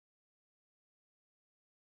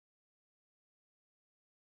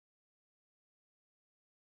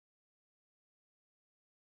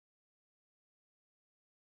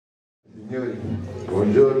Signori,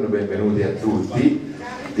 buongiorno, benvenuti a tutti.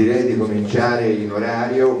 Direi di cominciare in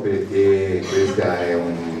orario perché questo è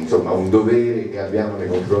un dovere che abbiamo nei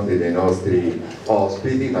confronti dei nostri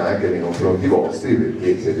ospiti, ma anche nei confronti vostri,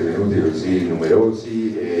 perché siete venuti così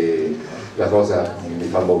numerosi e la cosa mi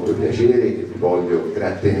fa molto piacere e vi voglio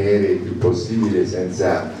trattenere il più possibile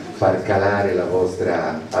senza far calare la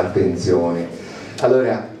vostra attenzione.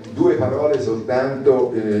 Allora, due parole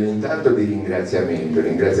soltanto, intanto di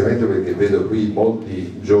ringraziamento perché vedo qui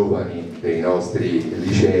molti giovani dei nostri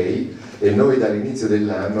licei e noi dall'inizio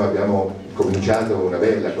dell'anno abbiamo cominciato una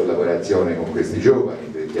bella collaborazione con questi giovani,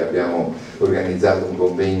 perché abbiamo organizzato un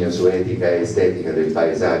convegno su etica e estetica del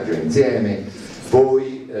paesaggio insieme.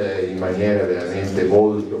 Voi in maniera veramente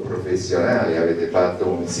molto professionale avete fatto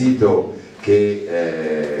un sito che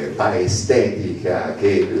fa estetica,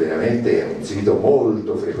 che veramente è un sito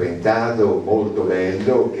molto frequentato, molto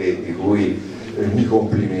bello, di cui mi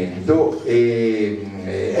complimento, e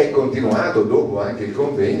è continuato dopo anche il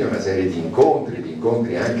convegno una serie di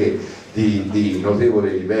incontri anche di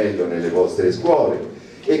notevole livello nelle vostre scuole.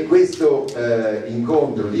 E questo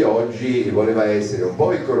incontro di oggi voleva essere un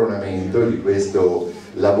po' il coronamento di questo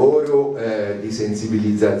lavoro di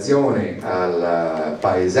sensibilizzazione al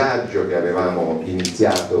paesaggio che avevamo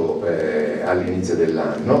iniziato all'inizio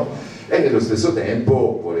dell'anno, e nello stesso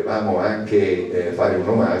tempo volevamo anche fare un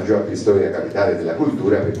omaggio a Pistoia, capitale della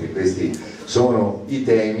cultura, perché questi sono i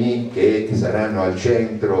temi che saranno al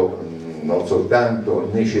centro non soltanto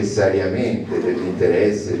necessariamente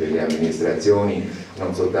dell'interesse delle amministrazioni,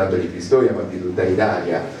 non soltanto di Pistoia ma di tutta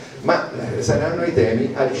Italia, ma saranno i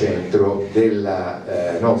temi al centro della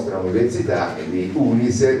nostra università di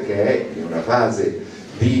Uniser, che è in una fase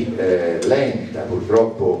di lenta,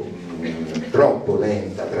 purtroppo troppo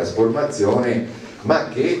lenta trasformazione, ma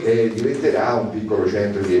che diventerà un piccolo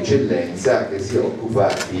centro di eccellenza che si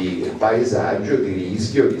occupa di paesaggio, di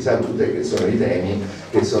rischio, di salute, che sono i temi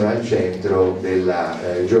che sono al centro della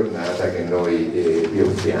giornata che noi vi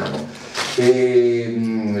offriamo.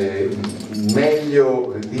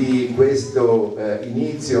 Meglio di questo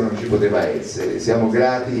inizio non ci poteva essere. Siamo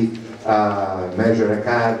grati a Majora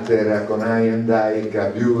Carter, a Conayan Dyke,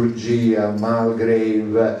 a Burgi, a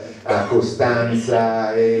Malgrave, a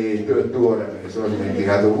Costanza, e tu ora me ne sono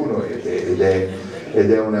dimenticato uno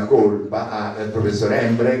ed è una colpa, al professor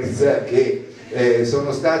Embrechts, che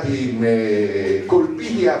sono stati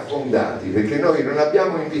colpiti e affondati, perché noi non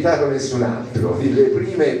abbiamo invitato nessun altro. Le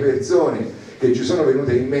prime persone che ci sono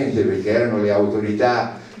venute in mente, perché erano le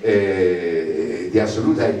autorità di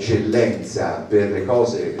assoluta eccellenza per le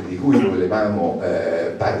cose di cui volevamo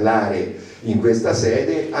parlare in questa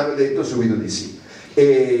sede, hanno detto subito di sì,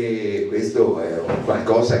 e questo è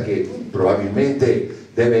qualcosa che probabilmente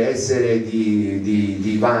deve essere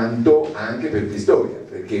di vanto anche per Pistoia,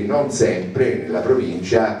 perché non sempre nella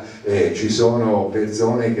provincia ci sono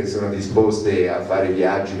persone che sono disposte a fare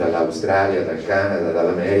viaggi dall'Australia, dal Canada,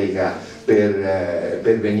 dall'America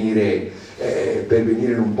per venire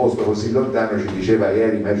in un posto così lontano. Ci diceva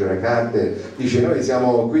ieri Majora Carter, dice: noi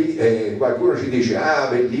siamo qui e qualcuno ci dice ah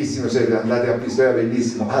bellissimo, se andate a Pistoia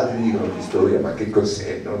bellissimo, altri dicono Pistoia ma che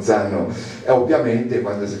cos'è, non sanno. Ovviamente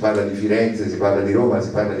quando si parla di Firenze, si parla di Roma,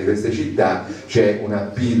 si parla di queste città, c'è un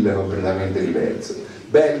appeal completamente diverso.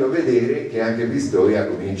 Bello vedere che anche Pistoia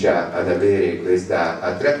comincia ad avere questa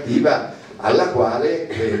attrattiva, alla quale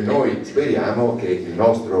noi speriamo che il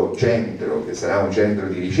nostro centro, che sarà un centro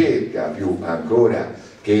di ricerca più ancora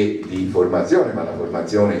che di formazione, ma la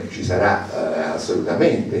formazione ci sarà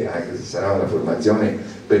assolutamente, anche se sarà una formazione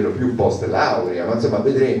per lo più post laurea, ma insomma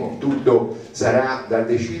vedremo, tutto sarà da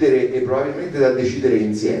decidere, e probabilmente da decidere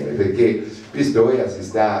insieme, perché Pistoia si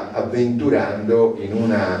sta avventurando in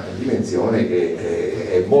una dimensione che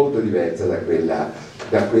è molto diversa da quella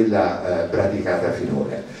praticata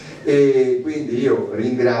finora. E quindi io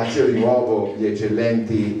ringrazio di nuovo gli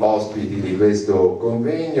eccellenti ospiti di questo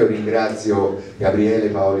convegno, ringrazio Gabriele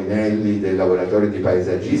Paolinelli del laboratorio di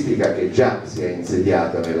paesaggistica che già si è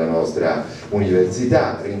insediato nella nostra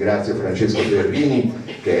università, ringrazio Francesco Ferrini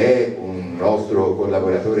che è un nostro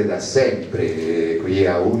collaboratore da sempre, qui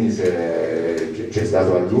a Uniser c'è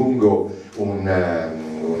stato a lungo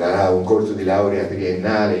un corso di laurea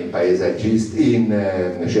triennale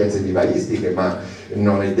in scienze vivaistiche, ma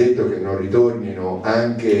non è detto che non ritornino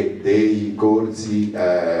anche dei corsi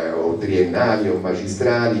o triennali o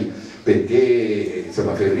magistrali, perché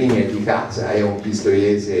insomma Ferrini è di casa, è un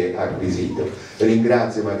pistoiese acquisito.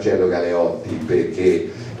 Ringrazio Marcello Galeotti perché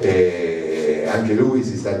anche lui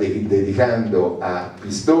si sta dedicando a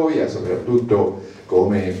Pistoia, soprattutto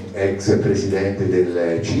come ex presidente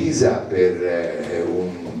del CISA, per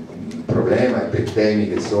un problema e per temi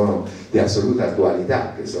che sono di assoluta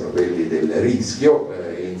attualità, che sono quelli del rischio,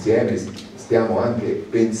 e insieme stiamo anche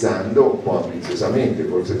pensando, un po' ambiziosamente,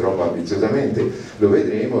 forse troppo ambiziosamente, lo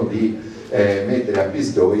vedremo, di mettere a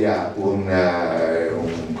Pistoia un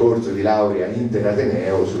corso di laurea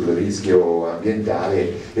interateneo sul rischio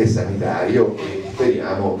ambientale e sanitario, e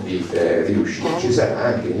speriamo di riuscire. Ci sarà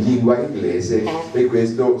anche in lingua inglese, e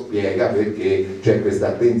questo spiega perché c'è questa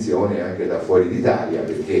attenzione anche da fuori d'Italia,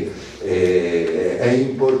 perché è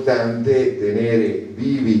importante tenere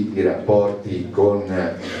vivi i rapporti con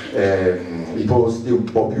i posti un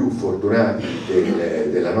po' più fortunati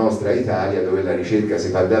della nostra Italia, dove la ricerca si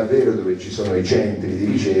fa davvero, dove ci sono i centri di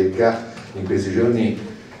ricerca. In questi giorni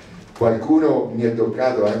qualcuno mi è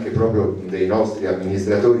toccato, anche proprio dei nostri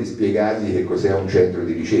amministratori, spiegargli che cos'è un centro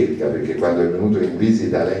di ricerca, perché quando è venuto in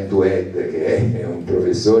visita l'Entued, che è un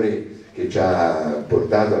professore che ci ha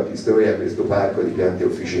portato a Pistoia questo parco di piante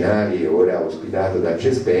officinali, ora ospitato da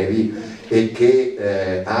Cespevi, e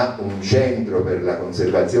che ha un centro per la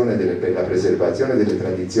conservazione, per la preservazione delle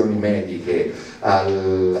tradizioni mediche a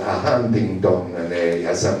Huntington,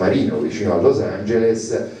 a San Marino, vicino a Los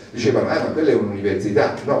Angeles, dicevano: ah, ma quella è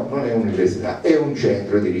un'università. No, non è un'università, è un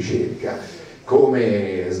centro di ricerca.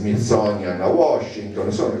 Come Smithsonian a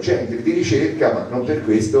Washington, sono centri di ricerca, ma non per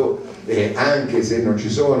questo, anche se non ci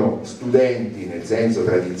sono studenti nel senso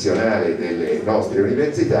tradizionale delle nostre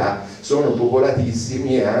università, sono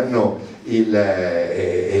popolatissimi e hanno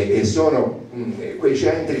e sono quei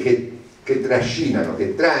centri che trascinano,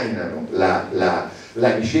 che trainano la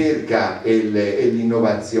ricerca e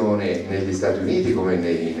l'innovazione negli Stati Uniti come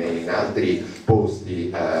in altri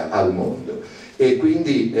posti al mondo. E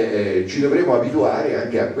quindi ci dovremo abituare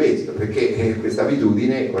anche a questo, perché questa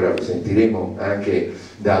abitudine, ora lo sentiremo anche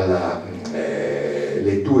dalla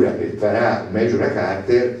lettura che farà Majora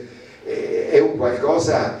Carter, è un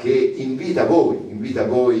qualcosa che invita voi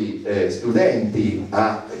studenti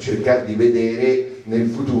a cercare di vedere nel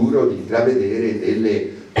futuro, di intravedere delle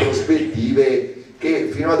prospettive che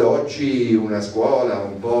fino ad oggi una scuola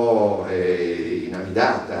un po'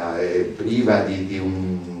 inamidata, priva di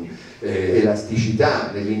elasticità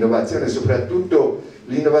nell'innovazione, soprattutto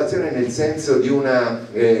l'innovazione nel senso di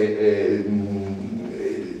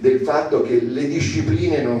del fatto che le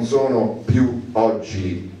discipline non sono più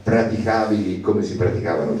oggi praticabili come si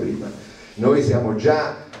praticavano prima. Noi siamo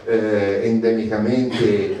già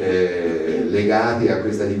endemicamente legati a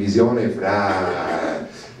questa divisione fra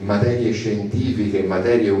materie scientifiche e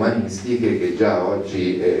materie umanistiche, che già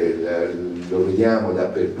oggi lo vediamo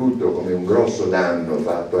dappertutto come un grosso danno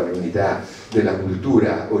fatto all'unità della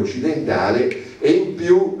cultura occidentale, e in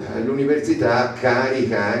più l'università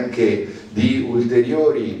carica anche di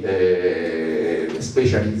ulteriori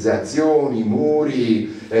specializzazioni,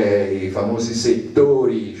 muri, i famosi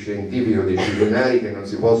settori scientifico-disciplinari che non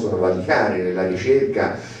si possono valicare nella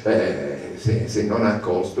ricerca, se non a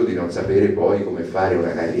costo di non sapere poi come fare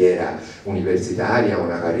una carriera universitaria,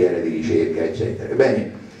 una carriera di ricerca, eccetera.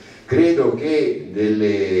 Ebbene, credo che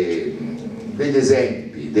degli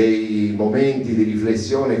esempi, dei momenti di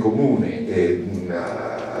riflessione comune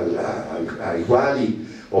ai quali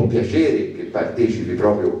ho piacere che partecipi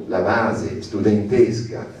proprio la base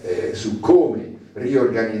studentesca su come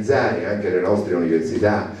riorganizzare anche le nostre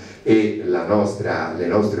università e le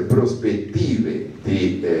nostre prospettive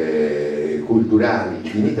culturali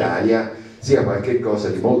in Italia, sia qualcosa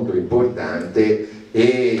di molto importante.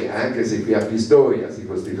 E anche se qui a Pistoia si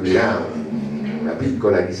costituirà una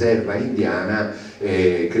piccola riserva indiana,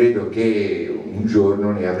 credo che un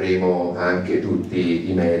giorno ne avremo anche tutti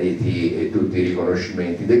i meriti e tutti i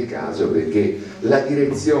riconoscimenti del caso, perché la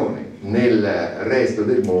direzione nel resto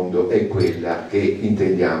del mondo è quella che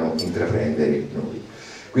intendiamo intraprendere noi.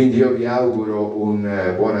 Quindi io vi auguro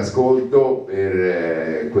un buon ascolto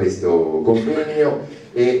per questo convegno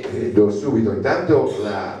e do subito intanto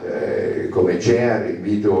come chair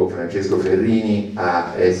invito Francesco Ferrini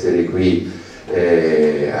a essere qui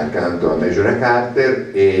accanto a Majora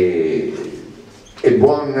Carter e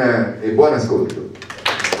buon ascolto.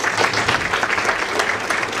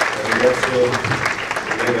 Ringrazio il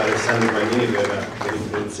collega Alessandro Magnini per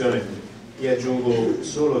l'introduzione. Io aggiungo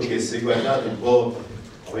solo che se guardate un po',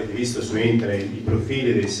 avete visto su internet i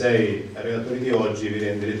profili dei 6 relatori di oggi, vi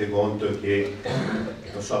renderete conto che,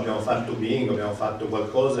 non so, abbiamo fatto bingo, abbiamo fatto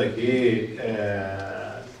qualcosa che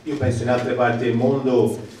io penso in altre parti del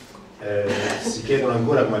mondo si chiedono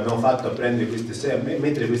ancora come abbiamo fatto a prendere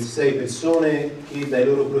mettere queste 6 persone che dai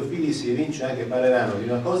loro profili si evince anche parleranno di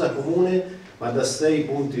una cosa comune ma da 6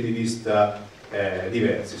 punti di vista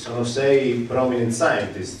diversi. Sono 6 prominent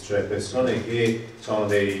scientists, cioè persone che sono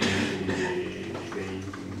dei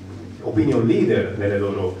opinion leader nel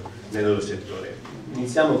loro settore.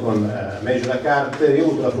 Iniziamo con Majora Carter. Io ho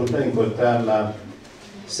avuto la fortuna di incontrarla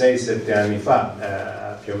 6-7 anni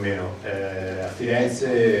fa, più o meno, a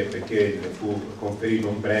Firenze, perché fu conferito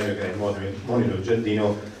un premio che era il Monito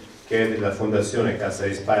Giardino, che è della Fondazione Cassa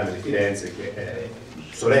Risparmio di Firenze, che è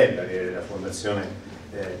sorella della Fondazione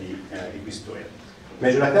di Pistoia.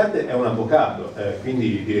 Majora Carter è un avvocato,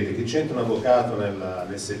 quindi direte che c'entra un avvocato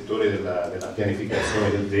nel settore della pianificazione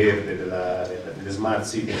del verde, delle smart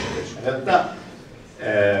city, eccetera. In realtà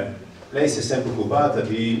lei si è sempre occupata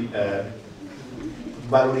di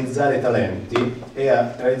valorizzare i talenti e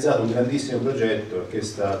ha realizzato un grandissimo progetto che è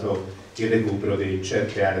stato il recupero di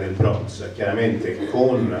certe aree del Bronx, chiaramente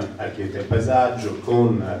con architetti del paesaggio,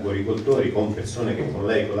 con agricoltori, con persone che con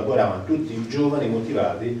lei collaboravano, tutti giovani,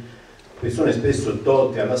 motivati, persone spesso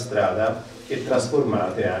tolte alla strada e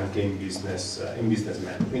trasformate anche in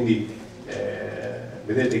businessman. Quindi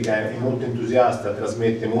vedete che è molto entusiasta,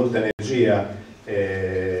 trasmette molta energia,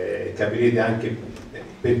 capirete anche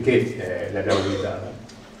perché l'abbiamo invitata.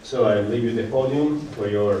 So I leave you the podium for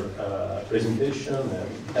your presentation,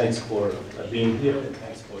 and thanks for being here, and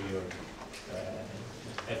thanks for your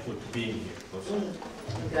effort being here.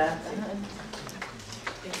 Grazie.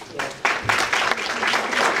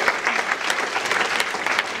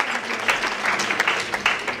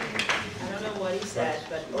 I don't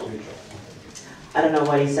know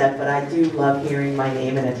what he said, but I do love hearing my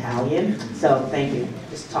name in Italian, so thank you.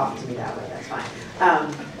 Just talk to me that way, that's fine.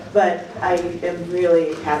 But I am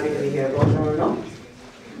really happy to be here. Buongiorno.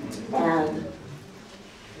 And,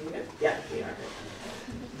 yeah, we are.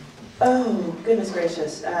 Oh, goodness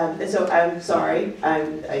gracious. And so I'm sorry,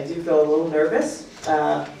 I do feel a little nervous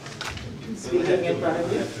speaking in front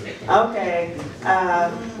of you. Okay.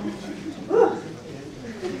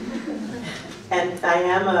 And I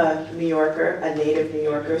am a New Yorker, a native New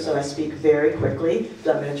Yorker, so I speak very quickly.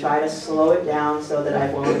 So I'm going to try to slow it down so that I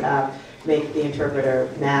won't make the interpreter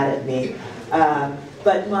mad at me.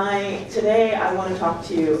 But today I want to talk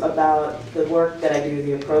to you about the work that I do,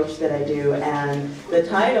 the approach that I do, and the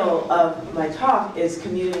title of my talk is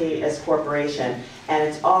Community as Corporation. And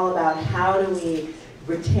it's all about how do we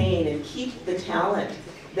retain and keep the talent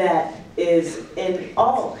that is in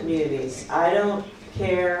all communities. I don't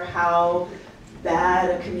care how bad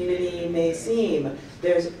a community may seem,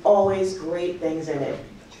 there's always great things in it,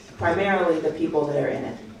 primarily the people that are in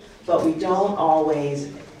it. But we don't always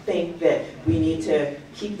think that we need to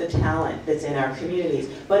keep the talent that's in our communities.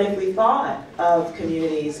 But if we thought of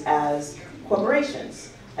communities as corporations,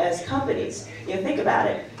 as companies, think about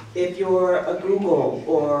it. If you're a Google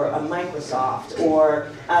or a Microsoft, or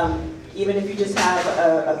even if you just have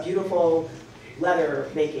a beautiful leather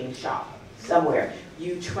making shop somewhere,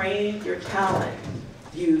 you train your talent,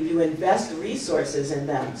 you invest resources in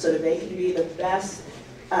them so that they can be the best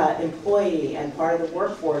employee and part of the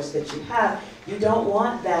workforce that you have. You don't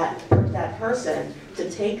want that person to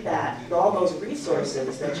take all those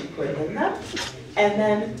resources that you put in them and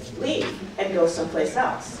then leave and go someplace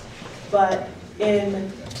else. But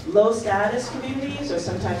in low status communities, or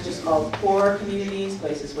sometimes just called poor communities,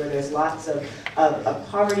 places where there's lots of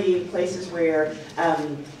poverty, places where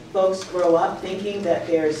folks grow up thinking that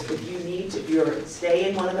if you stay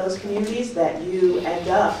in one of those communities, that you end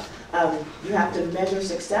up, you have to measure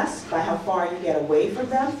success by how far you get away from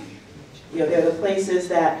them. They're the places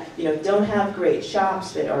that, don't have great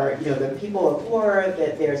shops, that are, the people are poor,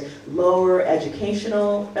 that there's lower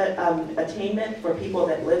educational attainment for people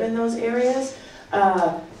that live in those areas.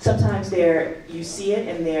 Sometimes you see it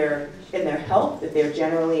in their health, that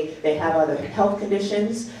they have other health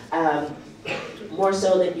conditions, more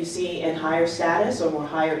so than you see in higher status or more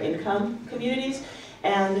higher income communities.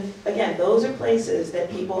 And again, those are places that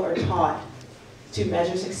people are taught to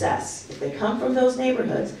measure success. If they come from those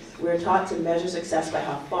neighborhoods, we're taught to measure success by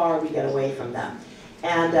how far we get away from them.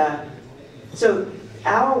 And so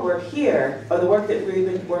our work here, or the work that we've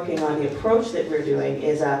been working on, the approach that we're doing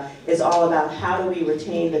is all about how do we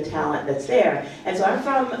retain the talent that's there. And so I'm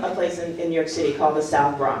from a place in New York City called the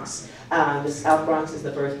South Bronx. The South Bronx is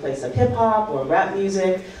the birthplace of hip-hop or rap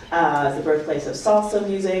music. It's the birthplace of salsa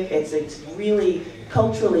music. It's really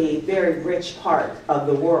culturally very rich part of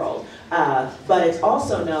the world. But it's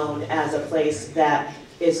also known as a place that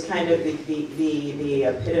is kind of the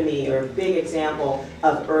epitome or big example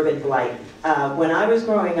of urban blight. When I was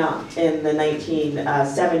growing up in the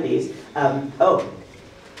 1970s,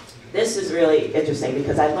 this is really interesting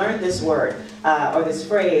because I learned this word, or this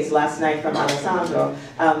phrase last night from Alessandro,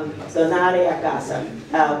 tornare a casa,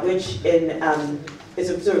 which is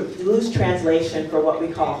a sort of loose translation for what we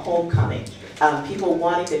call homecoming. people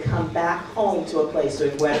wanting to come back home to a place, so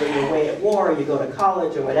whether you're away at war or you go to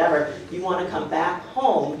college or whatever, you want to come back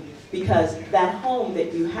home because that home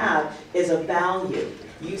that you have is a value.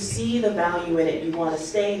 You see the value in it, you want to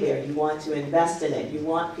stay there, you want to invest in it, you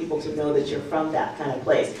want people to know that you're from that kind of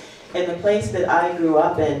place. In the place that I grew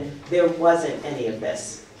up in, there wasn't any of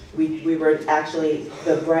this. We were actually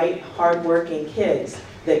the bright, hardworking kids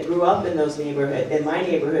that grew up in those neighborhoods. In my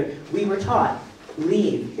neighborhood, we were taught,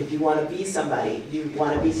 leave if you want to be somebody. You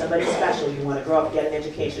want to be somebody special, you want to grow up, get an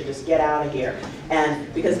education, just get out of here.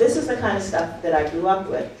 And because this is the kind of stuff that I grew up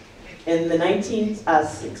with. In the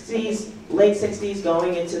 1960s, late 60s,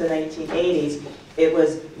 going into the 1980s, it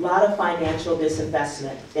was a lot of financial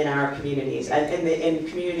disinvestment in our communities, and in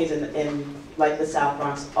communities in like the South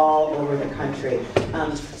Bronx, all over the country.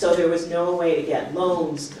 So there was no way to get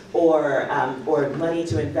loans or money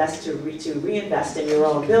to invest to reinvest in your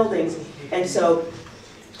own buildings, and so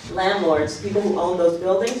landlords, people who owned those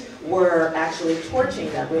buildings, were actually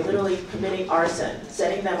torching them. We're literally committing arson,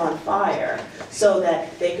 setting them on fire, so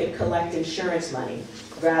that they could collect insurance money,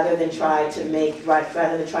 rather than try to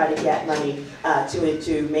get money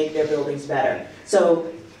to make their buildings better.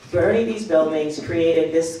 So burning these buildings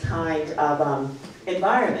created this kind of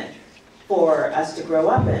environment for us to grow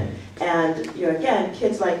up in. And again,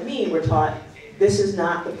 kids like me were taught, this is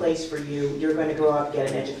not the place for you. You're going to grow up, get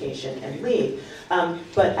an education, and leave.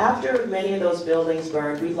 But after many of those buildings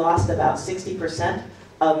burned, we lost about 60%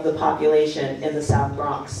 of the population in the South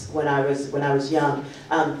Bronx when I was young.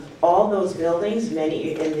 All those buildings,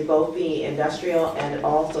 many in both the industrial and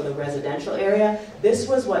also the residential area, this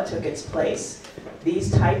was what took its place.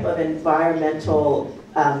 These type of environmental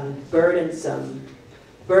burdens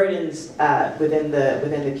within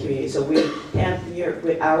the community. So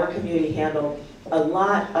our community handled a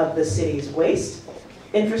lot of the city's waste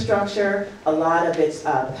infrastructure, a lot of its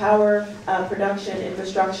power production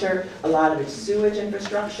infrastructure, a lot of its sewage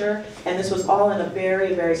infrastructure, and this was all in a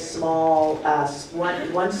very, very small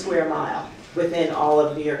one square mile within all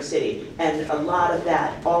of New York City. And a lot of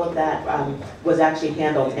that, all of that was actually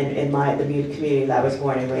handled in the community that I was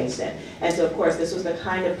born and raised in. And so of course this was the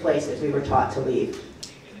kind of place that we were taught to leave.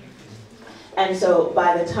 And so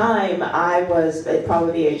by the time I was at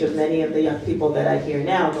probably the age of many of the young people that I hear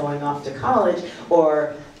now going off to college,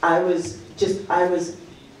 or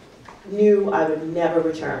knew I would never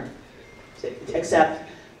return, except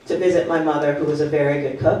to visit my mother, who was a very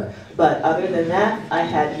good cook. But other than that, I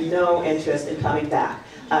had no interest in coming back.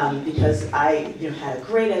 Because I had a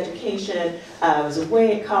great education, I was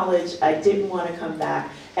away at college, I didn't want to come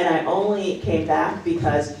back, and I only came back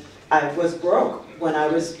because I was broke when I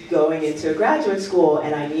was going into graduate school,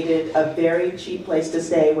 and I needed a very cheap place to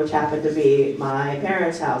stay, which happened to be my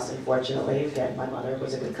parents' house, unfortunately. Again, my mother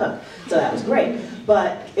was a good cook, so that was great.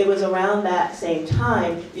 But it was around that same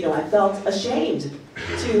time, I felt ashamed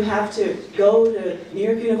to have to go to New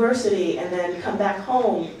York University and then come back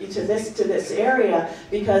home to this area,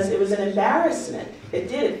 because it was an embarrassment. It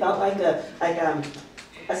did. It felt like a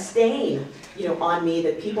stain, on me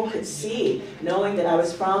that people could see, knowing that I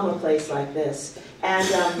was from a place like this. And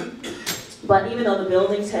but even though the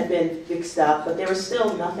buildings had been fixed up, but there was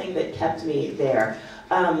still nothing that kept me there.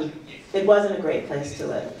 It wasn't a great place to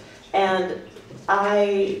live, and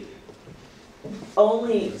I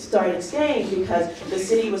only started staying because the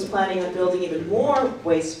city was planning on building even more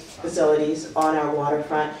waste facilities on our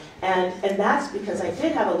waterfront, and that's because I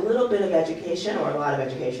did have a little bit of education, or a lot of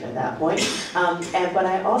education at that point, but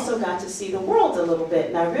I also got to see the world a little bit,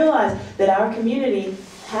 and I realized that our community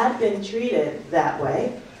had been treated that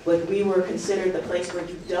way. Like, we were considered the place where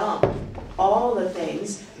you dump all the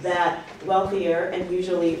things that wealthier and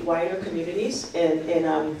usually whiter communities in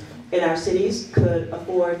our cities could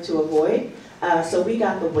afford to avoid. So we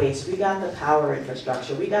got the waste, we got the power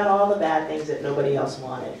infrastructure, we got all the bad things that nobody else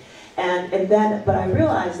wanted. But I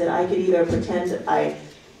realized that I could either pretend that I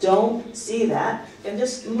don't see that and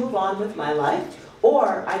just move on with my life,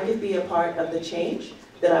 or I could be a part of the change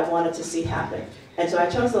that I wanted to see happen. And so I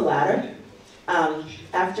chose the latter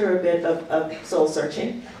after a bit of soul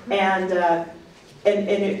searching, and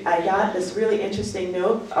I got this really interesting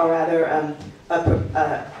note, or rather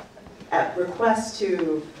a request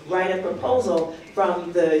to write a proposal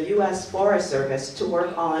from the U.S. Forest Service to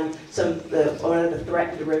work on one of the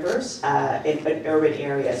threatened rivers in urban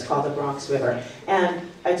areas called the Bronx River. And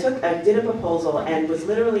I did a proposal and was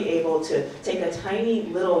literally able to take a tiny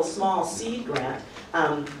little small seed grant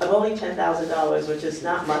of only $10,000, which is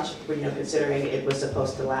not much, considering it was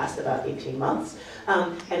supposed to last about 18 months.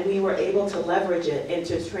 And we were able to leverage it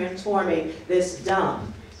into transforming this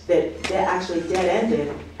dump that actually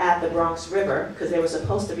dead-ended at the Bronx River, because there was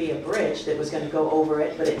supposed to be a bridge that was going to go over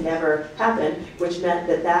it, but it never happened, which meant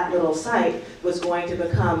that that little site was going to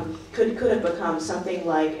become, could have become something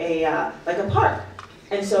like a park.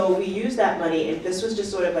 And so we used that money, and this was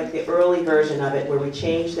just sort of like the early version of it, where we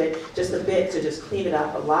changed it just a bit to just clean it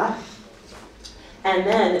up a lot. And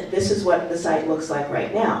then this is what the site looks like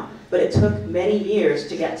right now. But it took many years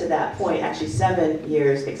to get to that point, actually 7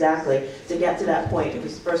 years exactly, to get to that point. It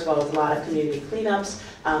was, first of all, it was a lot of community cleanups,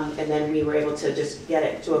 and then we were able to just get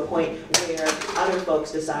it to a point where other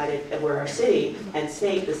folks decided, where our city and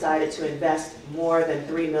state decided to invest more than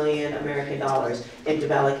 $3 million American dollars in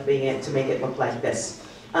developing it to make it look like this.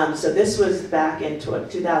 So this was back in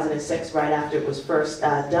 2006, right after it was first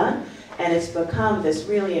done. And it's become this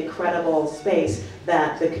really incredible space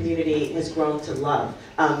that the community has grown to love.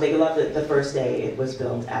 They loved it the first day it was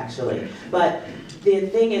built, actually. But the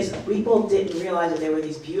thing is, people didn't realize that there were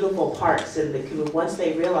these beautiful parks in the community. Once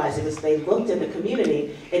they realized it, they looked at the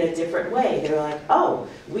community in a different way. They were like, oh,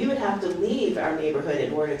 we would have to leave our neighborhood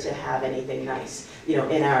in order to have anything nice, you know,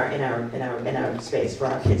 in our space for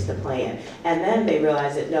our kids to play in. And then they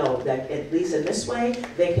realized that no, that at least in this way,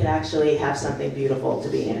 they could actually have something beautiful to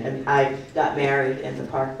be in. And I got married in the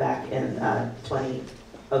park back in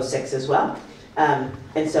 2006 as well.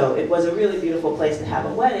 And so it was a really beautiful place to have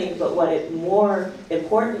a wedding, but what it more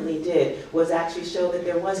importantly did was actually show that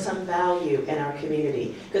there was some value in our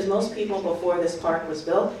community. Because most people before this park was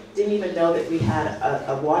built didn't even know that we had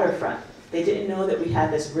a waterfront. They didn't know that we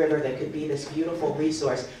had this river that could be this beautiful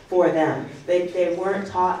resource for them. They weren't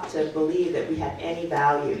taught to believe that we had any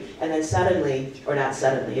value. And then suddenly, or not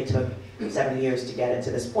suddenly, it took 7 years to get it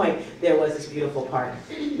to this point, there was this beautiful park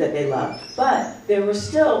that they loved. But there were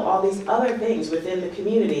still all these other things within the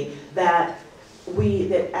community that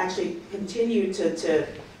actually continued to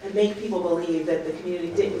make people believe that the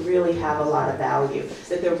community didn't really have a lot of value,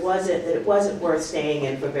 that it wasn't worth staying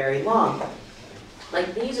in for very long.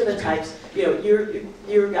 Like, these are the types, you know,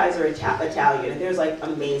 your guys are Italian, and there's like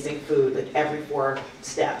amazing food like every 4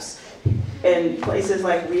 steps. In places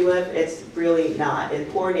like we live, it's really not. In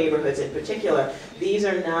poor neighborhoods in particular, these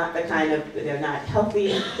are not the kind of, they're not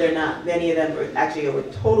healthy, they're not, many of them are actually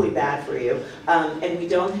totally bad for you. And we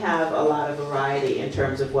don't have a lot of variety in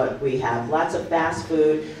terms of what we have. Lots of fast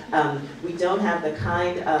food. We don't have the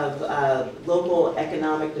kind of local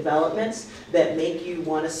economic developments that make you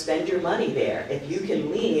want to spend your money there. If you can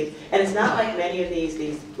leave, and it's not like many of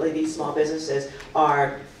these small businesses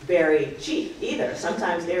are very cheap either.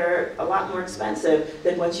 Sometimes they're a lot more expensive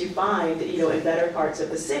than what you find, you know, in better parts of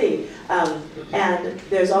the city. And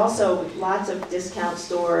there's also lots of discount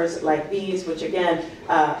stores like these, which again,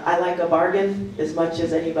 I like a bargain as much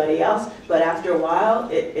as anybody else, but after a while,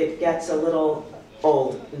 it gets a little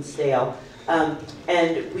old and stale.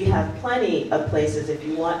 And we have plenty of places if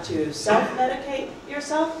you want to self-medicate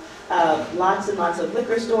yourself, lots and lots of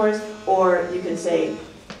liquor stores, or you can say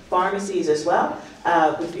pharmacies as well.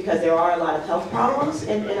 Because there are a lot of health problems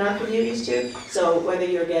in our communities too. So whether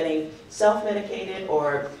you're getting self-medicated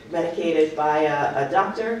or medicated by a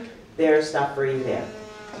doctor, there's stuff for you there.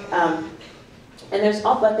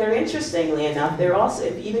 But they're, interestingly enough, they're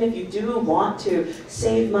also, even if you do want to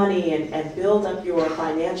save money and build up your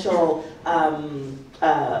financial,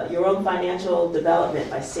 your own financial development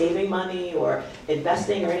by saving money or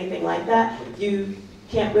investing or anything like that, you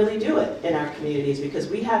can't really do it in our communities because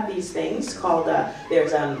we have these things called,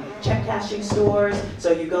 there's check cashing stores,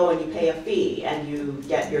 so you go and you pay a fee and you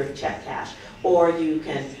get your check cash. Or you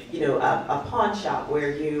can, you know, a pawn shop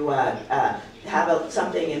where you have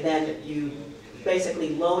something and then you basically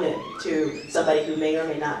loan it to somebody who may or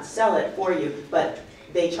may not sell it for you, but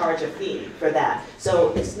they charge a fee for that.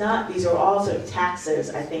 So it's not, these are all sort of taxes,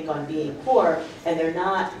 I think, on being poor, and they're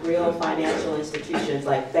not real financial institutions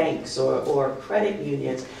like banks or credit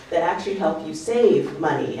unions that actually help you save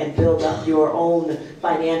money and build up your own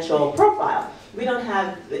financial profile. We don't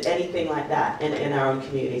have anything like that in our own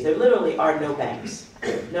communities. There literally are no banks,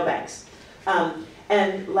 no banks.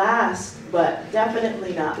 And last, but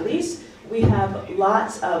definitely not least, we have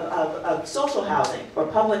lots of social housing, or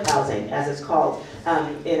public housing, as it's called,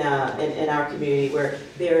 in our community, where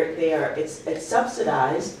it's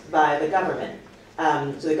subsidized by the government.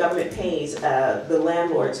 So the government pays the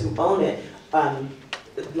landlords who own it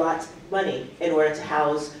lots of money in order to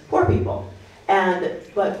house poor people. And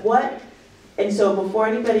so before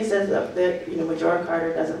anybody says that you know, Majora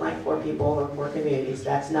Carter doesn't like poor people or poor communities,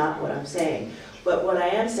 that's not what I'm saying. But what I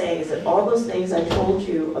am saying is that all those things I told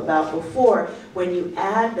you about before, when you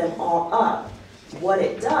add them all up, what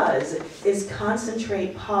it does is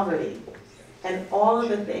concentrate poverty and all of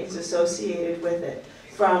the things associated with it.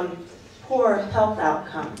 from poor health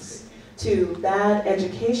outcomes to bad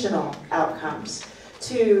educational outcomes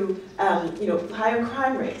to higher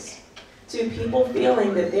crime rates, to people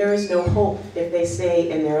feeling that there is no hope if they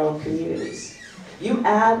stay in their own communities. You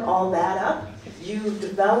add all that up, you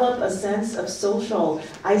develop a sense of social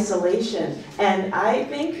isolation, and I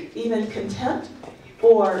think even contempt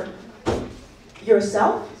for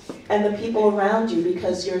yourself and the people around you,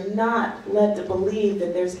 because you're not led to believe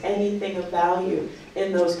that there's anything of value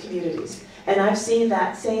in those communities. And I've seen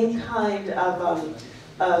that same kind of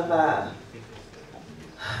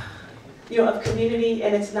community,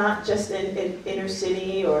 and it's not just in inner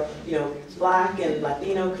city or Black and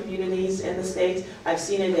Latino communities in the States. I've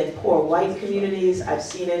seen it in poor white communities. I've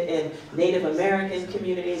seen it in Native American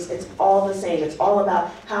communities. It's all the same. It's all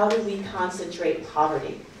about how do we concentrate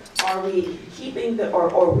poverty? Are we keeping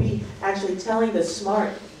or are we actually telling the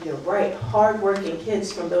smart, bright, hardworking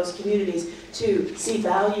kids from those communities to see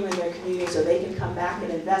value in their community so they can come back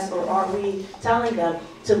and invest, or are we telling them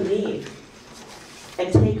to leave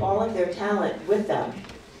and take all of their talent with them?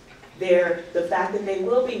 The fact that they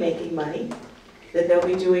will be making money, that they'll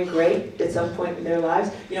be doing great at some point in their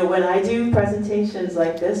lives. When I do presentations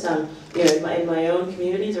like this, in my own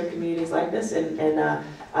communities or communities like this in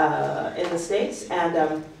the States,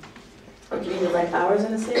 and or communities like ours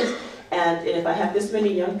in the States, and if I have this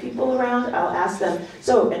many young people around, I'll ask them,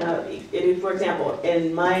 for example,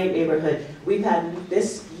 in my neighborhood,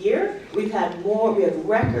 this year, we have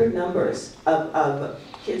record numbers of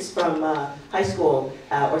kids from high school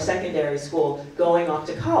or secondary school going off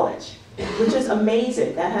to college, which is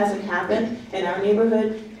amazing. That hasn't happened in our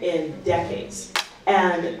neighborhood in decades.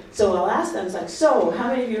 And so I'll ask them, it's like, so how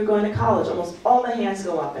many of you are going to college? Almost all the hands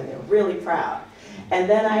go up and they're really proud. And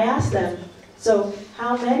then I ask them, so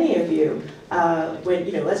how many of you,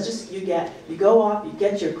 you go off, you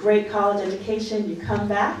get your great college education, you come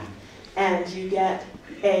back, and you get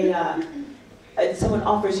someone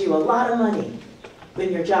offers you a lot of money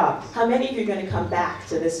in your job. How many of you are going to come back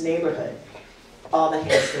to this neighborhood? All the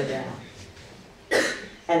hands go down.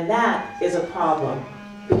 And that is a problem,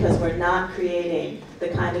 because we're not creating the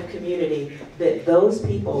kind of community that those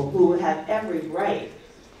people who have every right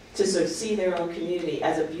to sort of see their own community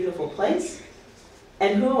as a beautiful place,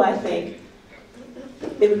 and who I think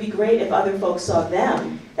it would be great if other folks saw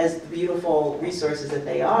them as the beautiful resources that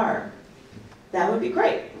they are. That would be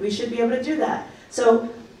great. We should be able to do that. So,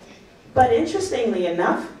 but interestingly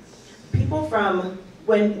enough, people from,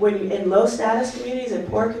 when in low status communities and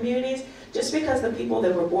poor communities, just because the people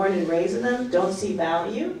that were born and raised in them don't see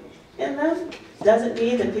value in them, doesn't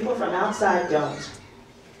mean that people from outside don't.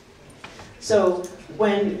 So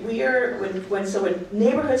when neighborhoods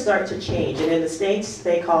start to change, and in the States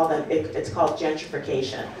they call them, it's called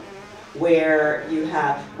gentrification, where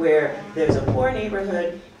there's a poor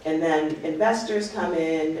neighborhood, and then investors come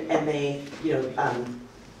in and they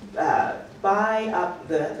buy up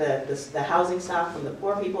the housing stock from the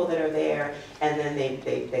poor people that are there, and then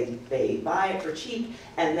they buy it for cheap,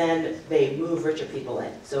 and then they move richer people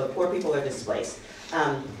in. So poor people are displaced.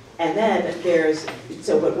 And then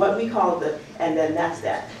what we call and then that's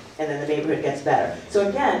that. And then the neighborhood gets better. So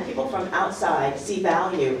again, people from outside see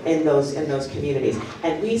value in those communities.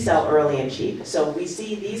 And we sell early and cheap. So we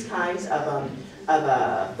see these kinds of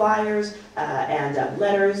flyers and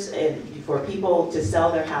letters for people to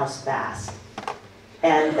sell their house fast.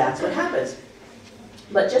 And that's what happens.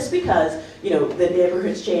 But just because the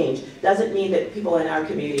neighborhoods change doesn't mean that people in our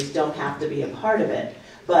communities don't have to be a part of it.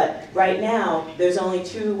 But right now, there's only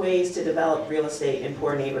two ways to develop real estate in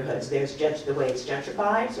poor neighborhoods. There's the way it's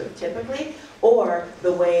gentrified, sort of typically, or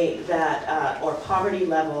the way that, or poverty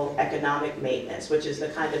level economic maintenance, which is the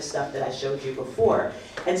kind of stuff that I showed you before.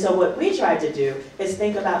 And so what we tried to do is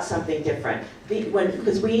think about something different.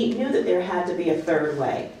 Because we knew that there had to be a third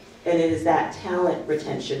way. And it is that talent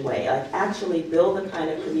retention way, like actually build a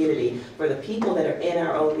kind of community for the people that are in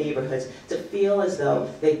our own neighborhoods to feel as though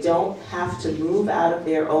they don't have to move out of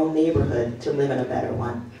their own neighborhood to live in a better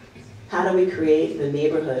one. How do we create the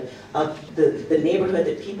neighborhood of the neighborhood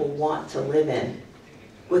that people want to live in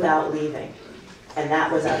without leaving? And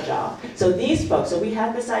that was our job. So these folks, so we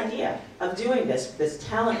had this idea of doing this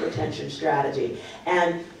talent retention strategy.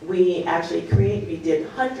 And we actually we did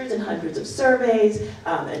hundreds and hundreds of surveys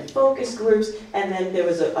and focus groups. And then there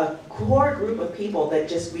was a core group of people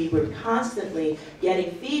that we were constantly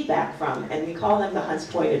getting feedback from. And we call them the Hunts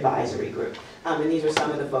Point Advisory Group. And these were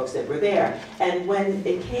some of the folks that were there. And when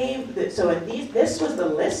it came, this was the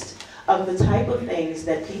list of the type of things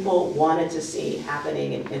that people wanted to see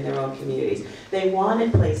happening in their own communities. They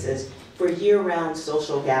wanted places for year-round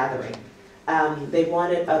social gathering. They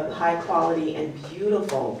wanted a high quality and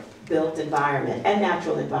beautiful built environment and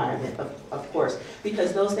natural environment, of course,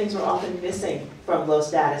 because those things were often missing from low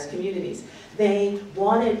status communities. They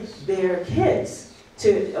wanted their kids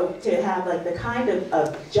to have like the kind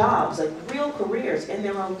of jobs, like real careers in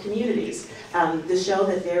their own communities, to show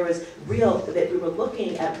that there was that we were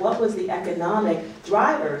looking at what was the economic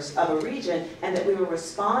drivers of a region and that we were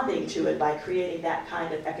responding to it by creating that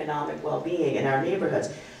kind of economic well-being in our neighborhoods.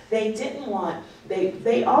 They didn't want,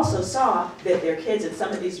 they also saw that their kids, and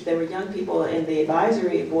some of these, there were young people in the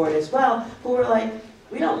advisory board as well, who were like,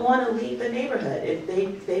 we don't want to leave the neighborhood.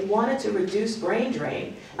 They wanted to reduce brain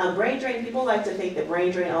drain. Brain drain, people like to think that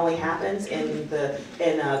brain drain only happens in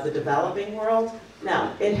the developing world.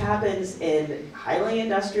 No, it happens in highly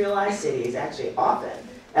industrialized cities, actually often.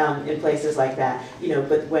 In places like that,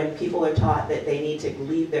 but when people are taught that they need to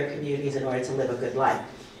leave their communities in order to live a good life.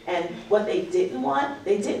 And what they didn't want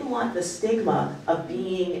the stigma of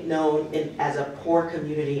being known as a poor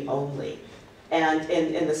community only. And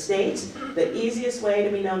in the States, the easiest way to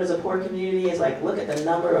be known as a poor community is like, look at the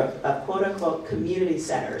number of quote-unquote community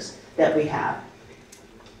centers that we have.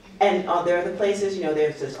 And there are the places,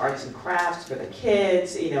 there's arts and crafts for the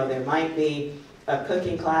kids, there might be a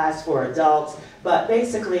cooking class for adults, but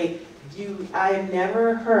basically, I have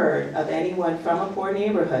never heard of anyone from a poor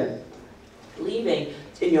neighborhood leaving,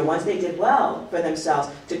 once they did well for themselves,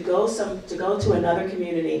 to go to another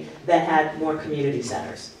community that had more community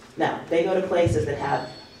centers. Now, they go to places that have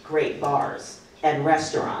great bars and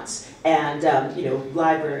restaurants and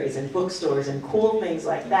libraries and bookstores and cool things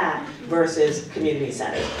like that versus community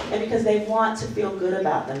centers. And because they want to feel good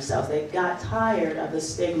about themselves, they got tired of the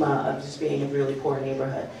stigma of just being a really poor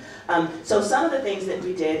neighborhood. So some of the things that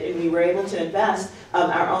we did, and we were able to invest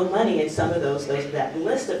our own money in some of that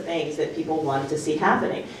list of things that people wanted to see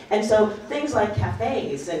happening. And so things like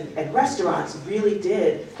cafes and restaurants really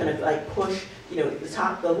did kind of like push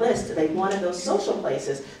top of the list. They wanted those social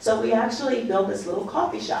places. So we actually built this little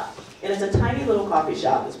coffee shop. And it's a tiny little coffee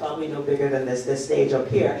shop. It's probably no bigger than this stage up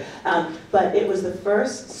here. But it was the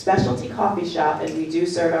first specialty coffee shop, and we do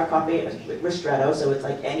serve our coffee at ristretto, so it's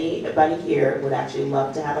like anybody here would actually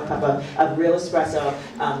love to have a cup of real espresso,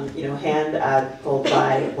 hand pulled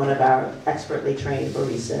by one of our expertly trained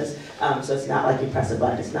baristas. So it's not like you press a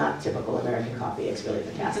button. It's not typical American coffee. It's really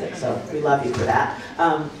fantastic. So we love you for that.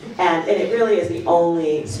 And it really is the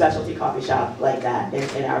only specialty coffee shop like that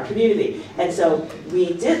in our community. And so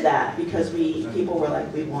we did that because people were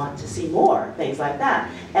like, we want to see more things like that.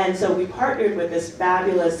 And so we partnered with this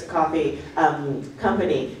fabulous coffee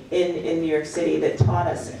company in New York City that taught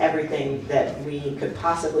us everything that we could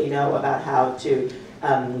possibly know about how to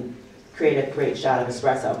create a great shot of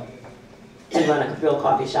espresso and run a real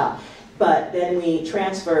coffee shop. But then we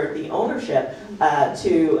transferred the ownership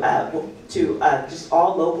to just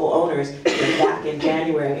all local owners back in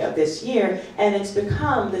January of this year, and it's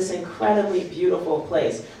become this incredibly beautiful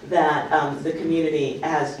place that the community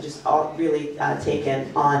has just really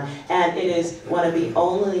taken on. And it is one of the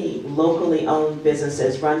only locally owned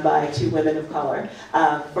businesses run by 2 women of color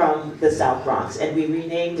from the South Bronx. And we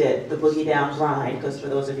renamed it the Boogie Down Grind, because for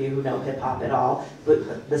those of you who know hip-hop at all,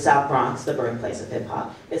 the South Bronx, the birthplace of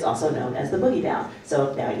hip-hop, is also known as the Boogie Down.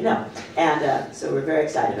 So now you know. And so we're very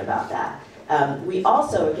excited about that. We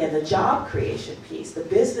also, again, the job creation piece, the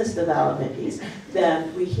business development piece,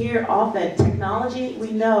 then we hear often technology,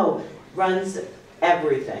 we know, runs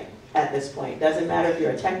everything at this point. Doesn't matter if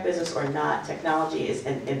you're a tech business or not, technology is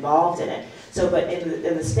involved in it. So, but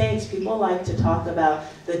in the States, people like to talk about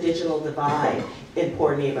the digital divide in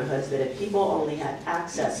poor neighborhoods, that if people only had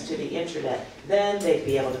access to the internet, then they'd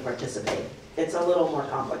be able to participate. It's a little more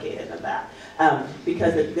complicated than that.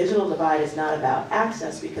 Because the digital divide is not about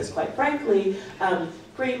access, because quite frankly,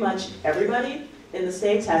 pretty much everybody in the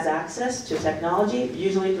States has access to technology,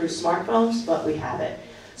 usually through smartphones, but we have it.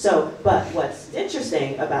 So, but what's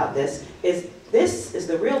interesting about this is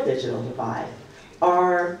the real digital divide.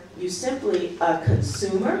 Are you simply a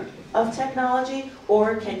consumer of technology,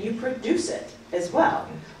 or can you produce it as well?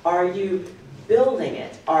 Are you building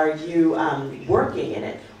it? Are you working in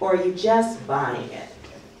it? Or are you just buying it?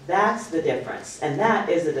 That's the difference, and that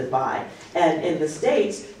is the divide. And in the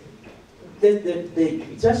States,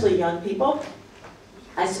 especially young people,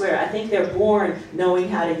 I swear, I think they're born knowing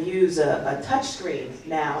how to use a touch screen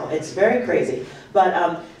now. It's very crazy. But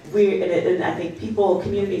and I think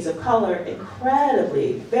communities of color,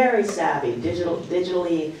 incredibly, very savvy,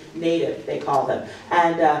 digitally native, they call them.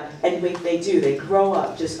 And they grow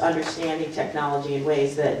up just understanding technology in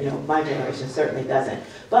ways that my generation certainly doesn't.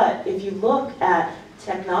 But if you look at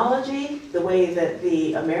technology, the way that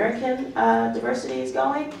the American diversity is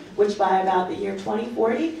going, which by about the year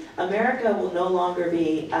 2040, America will no longer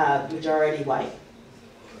be majority white.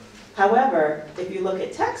 However, if you look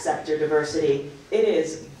at tech sector diversity, it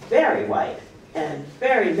is very white and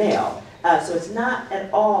very male. So it's not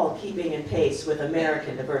at all keeping in pace with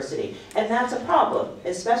American diversity. And that's a problem,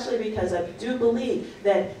 especially because I do believe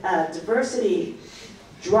that diversity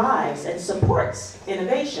drives and supports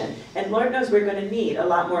innovation. And Lord knows we're going to need a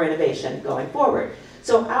lot more innovation going forward.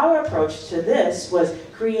 So our approach to this was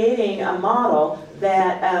creating a model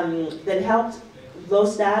that, that helped low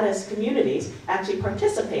status communities actually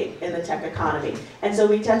participate in the tech economy. And so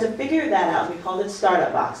we tend to figure that out. We called it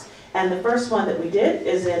Startup Box. And the first one that we did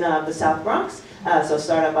is in the South Bronx, so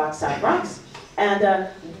Startup Box South Bronx. And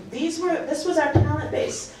this was our talent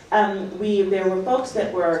base. There were folks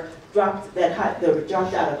that were dropped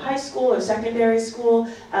out of high school or secondary school,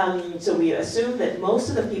 so we assumed that most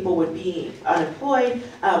of the people would be unemployed,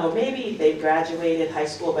 or maybe they graduated high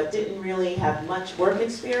school but didn't really have much work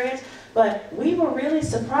experience. But we were really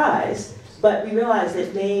surprised, but we realized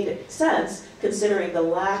it made sense considering the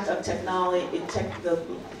lack of technology,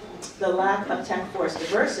 the lack of tech force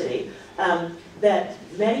diversity, that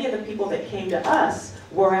many of the people that came to us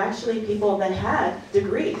were actually people that had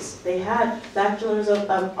degrees. They had bachelors of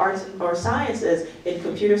arts or sciences in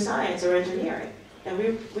computer science or engineering. And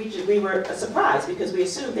we were surprised because we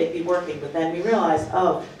assumed they'd be working, but then we realized,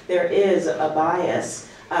 oh, there is a bias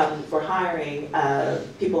for hiring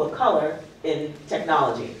people of color in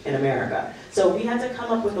technology in America. So we had to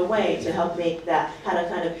come up with a way to help make that, how to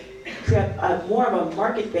kind of create more of a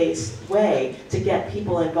market-based way to get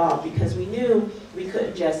people involved, because we knew we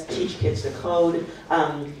couldn't just teach kids to code.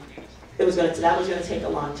 That was going to take a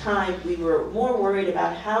long time. We were more worried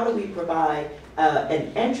about how do we provide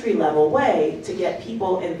an entry-level way to get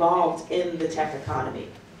people involved in the tech economy.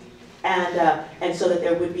 And so that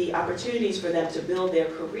there would be opportunities for them to build their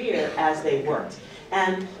career as they worked.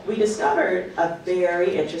 And we discovered a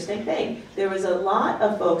very interesting thing. There was a lot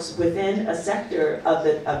of folks within a sector of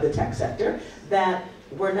the tech sector that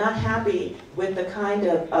were not happy with the kind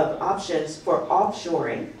of options for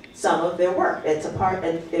offshoring some of their work. It's a part,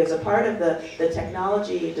 and there's a part of the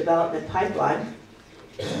technology development pipeline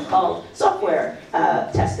called software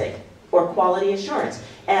testing or quality assurance.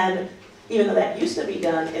 And even though that used to be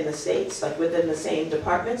done in the States, like within the same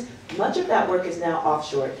departments, much of that work is now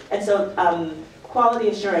offshore. And so quality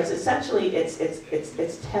assurance, essentially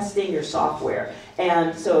it's testing your software.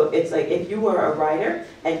 And so it's like if you were a writer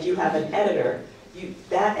and you have an editor,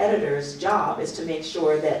 that editor's job is to make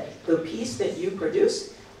sure that the piece that you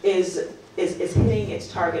produce is hitting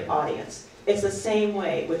its target audience. It's the same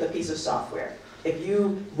way with a piece of software. If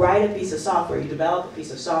you write a piece of software, you develop a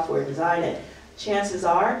piece of software, design it, chances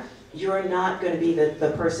are you're not going to be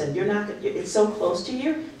the person, it's so close to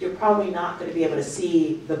you, you're probably not going to be able to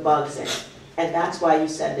see the bugs in it. And that's why you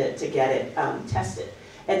send it to get it tested.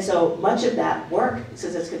 And so much of that work,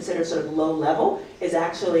 since it's considered sort of low level, is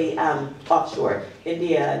actually offshore,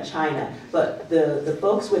 India and China. But the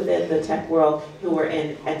folks within the tech world who are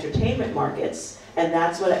in entertainment markets, and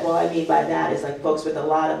that's what I mean by that is like folks with a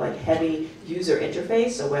lot of like heavy user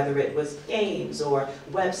interface, so whether it was games or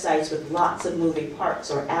websites with lots of moving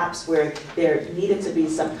parts or apps where there needed to be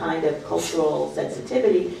some kind of cultural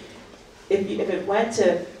sensitivity, if it went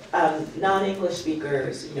to non-English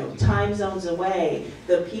speakers, time zones away,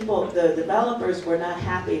 the developers were not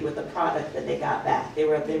happy with the product that they got back. They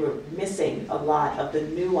were missing a lot of the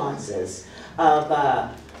nuances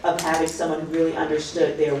of having someone who really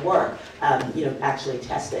understood their work, actually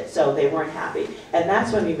test it. So they weren't happy. And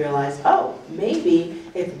that's when we realized, oh, maybe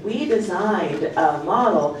if we designed a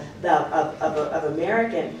model of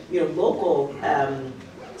American, local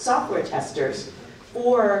software testers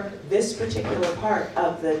for this particular part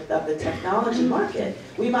of the technology market,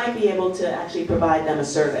 we might be able to actually provide them a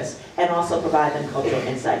service and also provide them cultural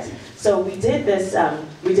insights. So we did this,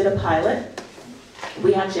 we did a pilot.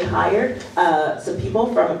 We actually hired some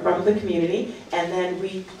people from the community, and then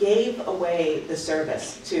we gave away the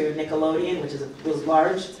service to Nickelodeon, which is a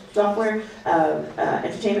large software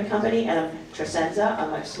entertainment company, and Tresenza, a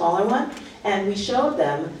much smaller one. And we showed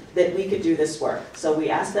them that we could do this work. So we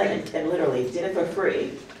asked them and literally did it for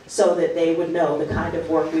free so that they would know the kind of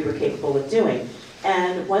work we were capable of doing.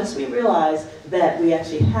 And once we realized that we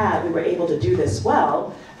were able to do this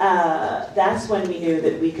well, that's when we knew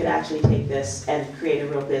that we could actually take this and create a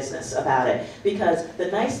real business about it. Because the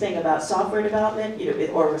nice thing about software development,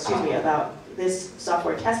 about this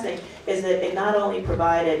software testing, is that it not only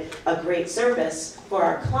provided a great service for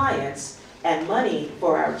our clients, and money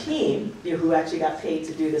for our team, who actually got paid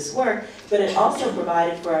to do this work, but it also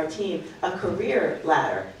provided for our team a career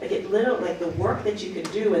ladder. Like the work that you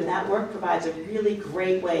can do, and that work provides a really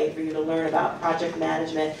great way for you to learn about project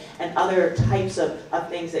management and other types of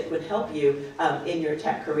things that would help you in your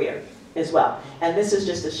tech career as well. And this is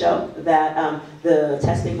just to show that the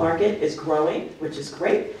testing market is growing, which is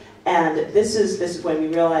great. And this is when we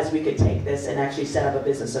realized we could take this and actually set up a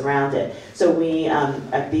business around it. So we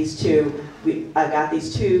got these two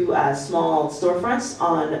small storefronts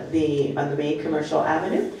on the main commercial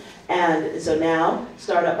avenue. And so now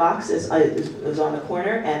Startup Box is on the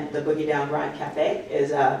corner, and the Boogie Down Grind Cafe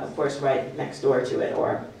is of course right next door to it,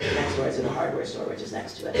 or next door to the hardware store, which is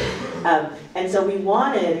next to it. And so we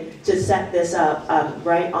wanted to set this up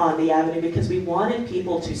right on the avenue because we wanted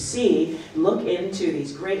people to look into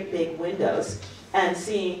these great big windows and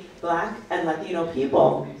see Black and Latino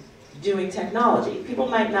people doing technology. People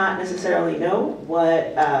might not necessarily know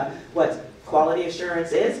what quality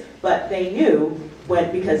assurance is, but they knew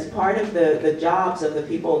because part of the jobs of the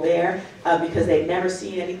people there, because they'd never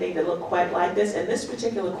seen anything that looked quite like this. And this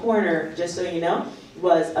particular corner, just so you know,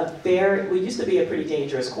 was we used to be a pretty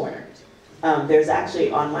dangerous corner. There's actually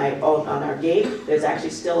on our gate, there's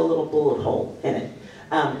actually still a little bullet hole in it.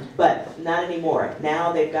 But not anymore.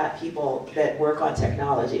 Now they've got people that work on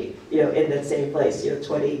technology, in that same place,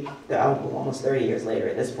 20, almost 30 years later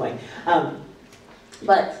at this point.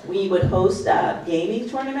 But we would host gaming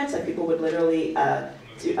tournaments, like people would literally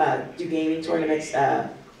do gaming tournaments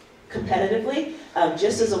competitively,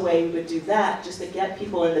 just as a way we would do that, just to get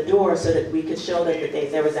people in the door so that we could show them that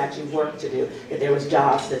there was actually work to do, that there was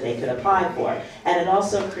jobs that they could apply for. And it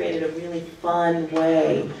also created a really fun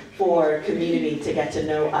way for community to get to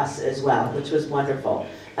know us as well, which was wonderful.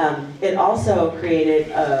 It also created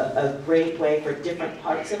a great way for different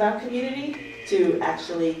parts of our community to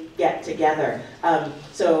actually get together.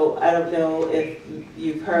 So I don't know if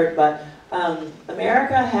you've heard, but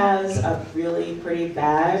America has a really pretty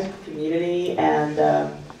bad community and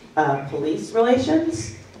police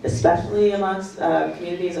relations, especially amongst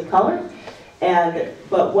communities of color.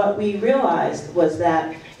 But what we realized was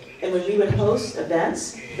that, and when we would host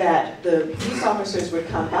events, that the police officers would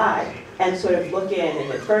come by and sort of look in,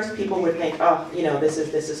 and at first people would think, oh, this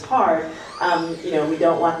is hard, we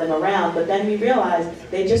don't want them around, but then we realized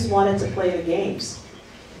they just wanted to play the games.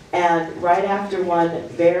 And right after one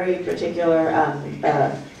very particular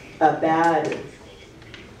bad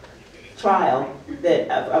trial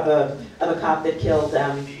of a cop that killed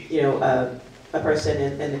a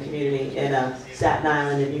person in the community in Staten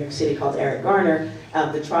Island in New York City called Eric Garner,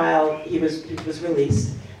 the trial, he was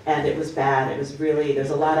released. And it was bad. It was really, there's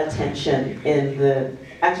a lot of tension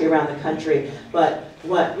actually around the country. But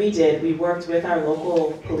what we did, we worked with our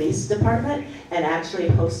local police department and actually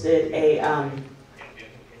hosted a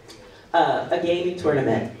gaming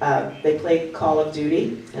tournament. They played Call of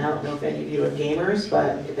Duty. And I don't know if any of you are gamers,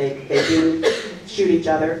 but they do shoot each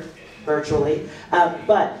other virtually.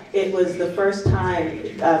 But it was the first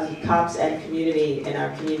time cops and community in our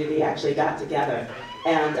community actually got together.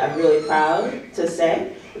 And I'm really proud to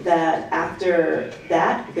say that after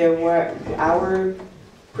that, our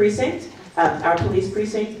precinct, our police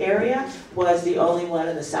precinct area was the only one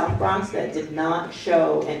in the South Bronx that did not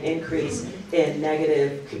show an increase in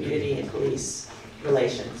negative community and police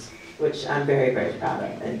relations, which I'm very, very proud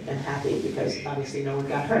of and happy because obviously no one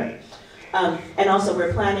got hurt. And also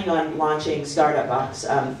we're planning on launching Startup Box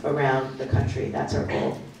around the country. That's our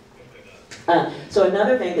goal. So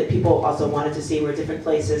another thing that people also wanted to see were different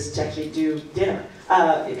places to actually do dinner,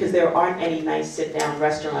 because there aren't any nice sit-down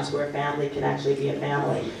restaurants where a family can actually be a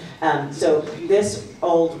family. So this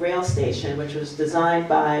old rail station, which was designed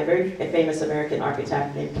by a very famous American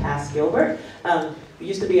architect named Cass Gilbert, it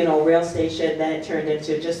used to be an old rail station, then it turned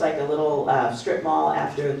into just like a little strip mall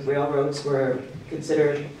after railroads were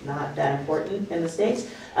considered not that important in the States.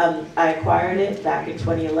 I acquired it back in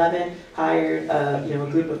 2011, hired a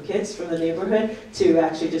group of kids from the neighborhood to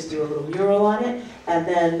actually just do a little mural on it, and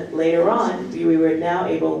then later on we were now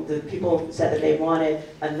able, the people said that they wanted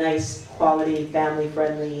a nice quality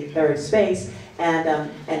family-friendly third space, and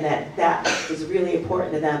that was really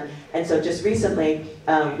important to them. And so just recently,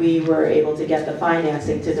 we were able to get the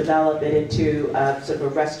financing to develop it into sort of a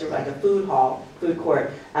restaurant, like a food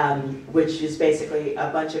court, which is basically a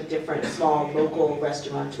bunch of different small local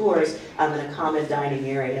restaurateurs in a common dining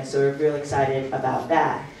area. So we're really excited about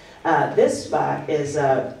that. This spot is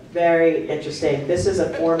very interesting. This is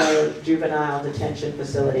a former juvenile detention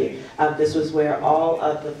facility. This was where all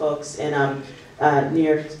of the folks in New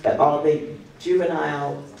York, all the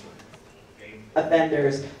juvenile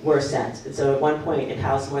offenders were sent. And so at one point it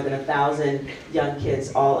housed more than 1,000 young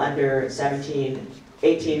kids, all under 17,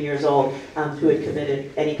 18 years old, who had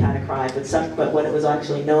committed any kind of crime. But what it was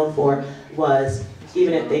actually known for was,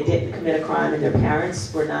 even if they didn't commit a crime and their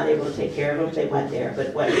parents were not able to take care of them, they went there.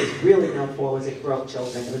 But what it was really known for was it broke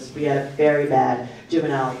children. We had a very bad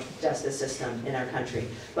juvenile justice system in our country.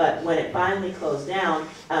 But when it finally closed down,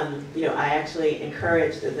 I actually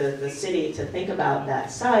encouraged the city to think about that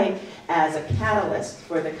site as a catalyst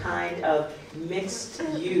for the kind of mixed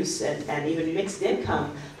use and even mixed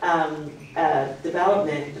income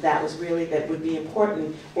development that would be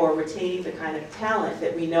important for retaining the kind of talent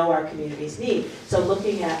that we know our communities need. So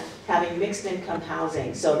looking at having mixed income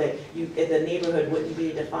housing so that the neighborhood wouldn't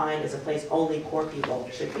be defined as a place only poor people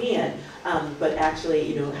should be in, but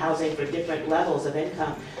actually housing for different levels of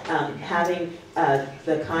income, having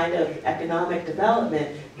the kind of economic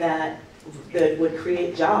development that would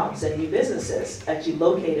create jobs and new businesses actually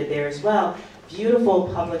located there as well.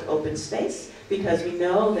 Beautiful public open space, because we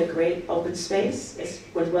know that great open space,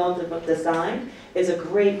 when well designed, is a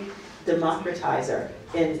great democratizer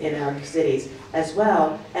in our cities as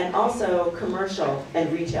well, and also commercial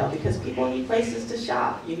and retail, because people need places to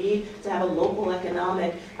shop. You need to have a local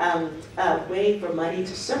economic way for money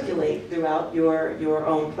to circulate throughout your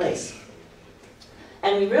own place.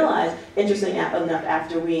 And we realized, interestingly enough,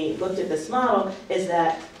 after we looked at this model, is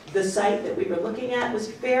that the site that we were looking at was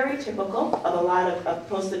very typical of a lot of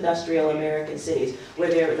post-industrial American cities, where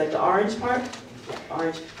they're like the orange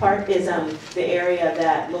part is the area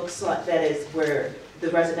that looks like, that is where the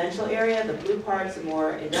residential area, the blue part's the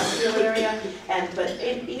more industrial area, and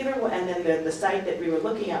then the site that we were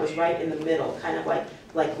looking at was right in the middle, kind of like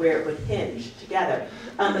where it would hinge together.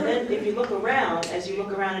 But then if you look around, as you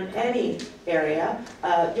look around in any area,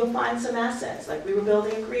 you'll find some assets. Like we were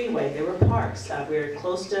building a greenway, there were parks, we were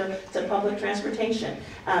close to public transportation.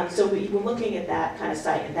 So we were looking at that kind of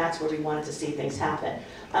site, and that's where we wanted to see things happen.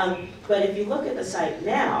 But if you look at the site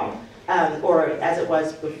now, or as it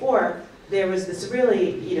was before, there was this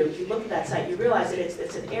really, if you look at that site, you realize that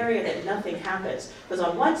it's an area that nothing happens. Because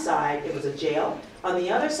on one side, it was a jail. On the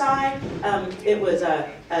other side, it was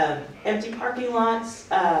empty parking lots,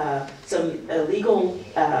 some illegal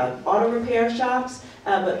auto repair shops.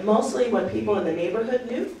 But mostly what people in the neighborhood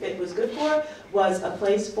knew it was good for was a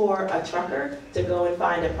place for a trucker to go and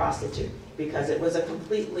find a prostitute, because it was a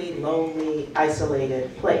completely lonely,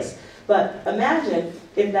 isolated place. But imagine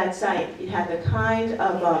if that site had the kind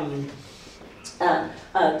of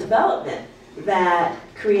development that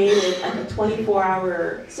created a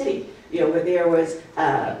 24-hour city, where there was,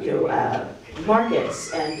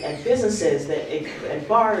 markets and businesses and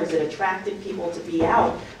bars that attracted people to be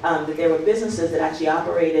out, that there were businesses that actually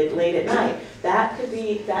operated late at night. That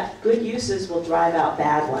good uses will drive out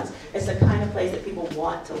bad ones. It's the kind of place that people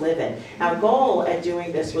want to live in. Our goal at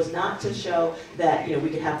doing this was not to show that we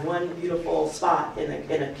could have one beautiful spot in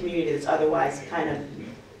a community that's otherwise kind of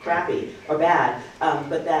crappy or bad,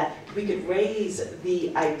 but that we could raise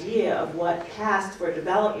the idea of what passed for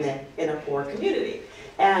development in a poor community.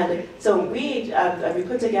 And so we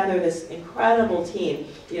put together this incredible team,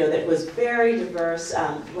 that was very diverse,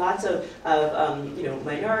 lots of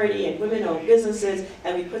minority and women-owned businesses,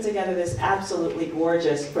 and we put together this absolutely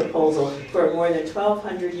gorgeous proposal for more than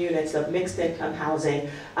 1,200 units of mixed-income housing,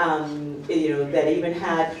 that even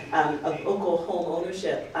had a local home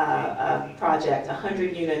ownership project,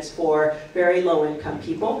 100 units for very low-income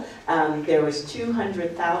people. There was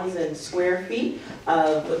 200,000 square feet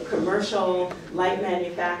of commercial, light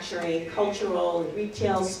manufacturing, cultural,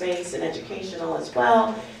 retail space, and educational as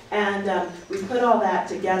well. And we put all that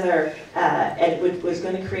together, and it was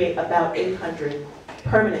going to create about 800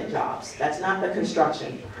 permanent jobs. That's not the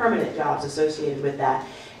construction, permanent jobs associated with that.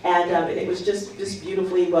 And it was just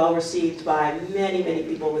beautifully well received by many, many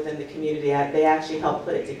people within the community. They actually helped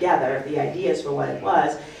put it together, the ideas for what it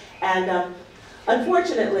was. And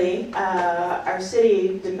unfortunately, our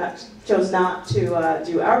city chose not to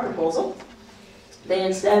do our proposal. They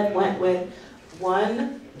instead went with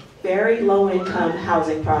one very low-income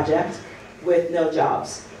housing project with no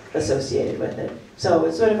jobs associated with it. So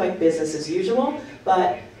it's sort of like business as usual,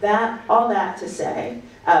 but all that to say,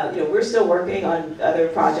 we're still working on other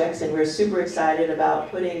projects, and we're super excited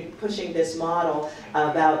about pushing this model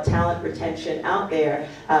about talent retention out there,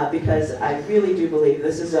 because I really do believe,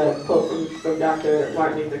 this is a quote from Dr.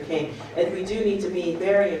 Martin Luther King, that we do need to be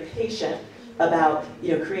very impatient about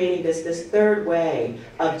creating this third way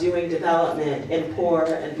of doing development in poor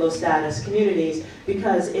and low status communities,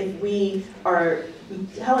 because if we are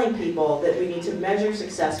telling people that we need to measure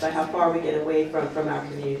success by how far we get away from our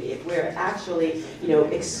community, if we're actually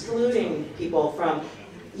excluding people from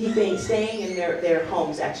staying in their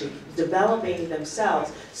homes, actually developing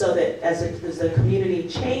themselves, so that as the community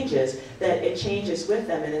changes, that it changes with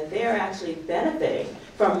them, and that they're actually benefiting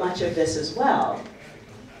from much of this as well.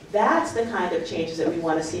 That's the kind of changes that we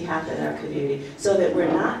want to see happen in our community, so that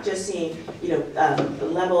we're not just seeing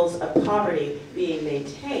levels of poverty being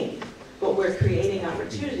maintained, but we're creating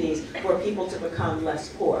opportunities for people to become less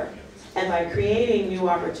poor. And by creating new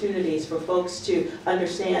opportunities for folks to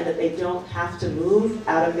understand that they don't have to move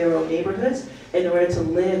out of their own neighborhoods in order to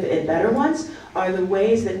live in better ones, are the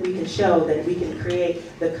ways that we can show that we can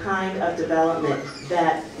create the kind of development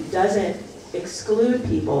that doesn't exclude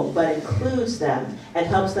people, but includes them and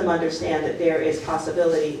helps them understand that there is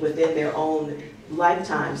possibility within their own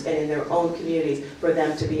lifetimes and in their own communities for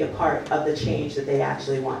them to be a part of the change that they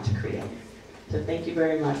actually want to create. So thank you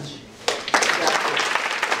very much.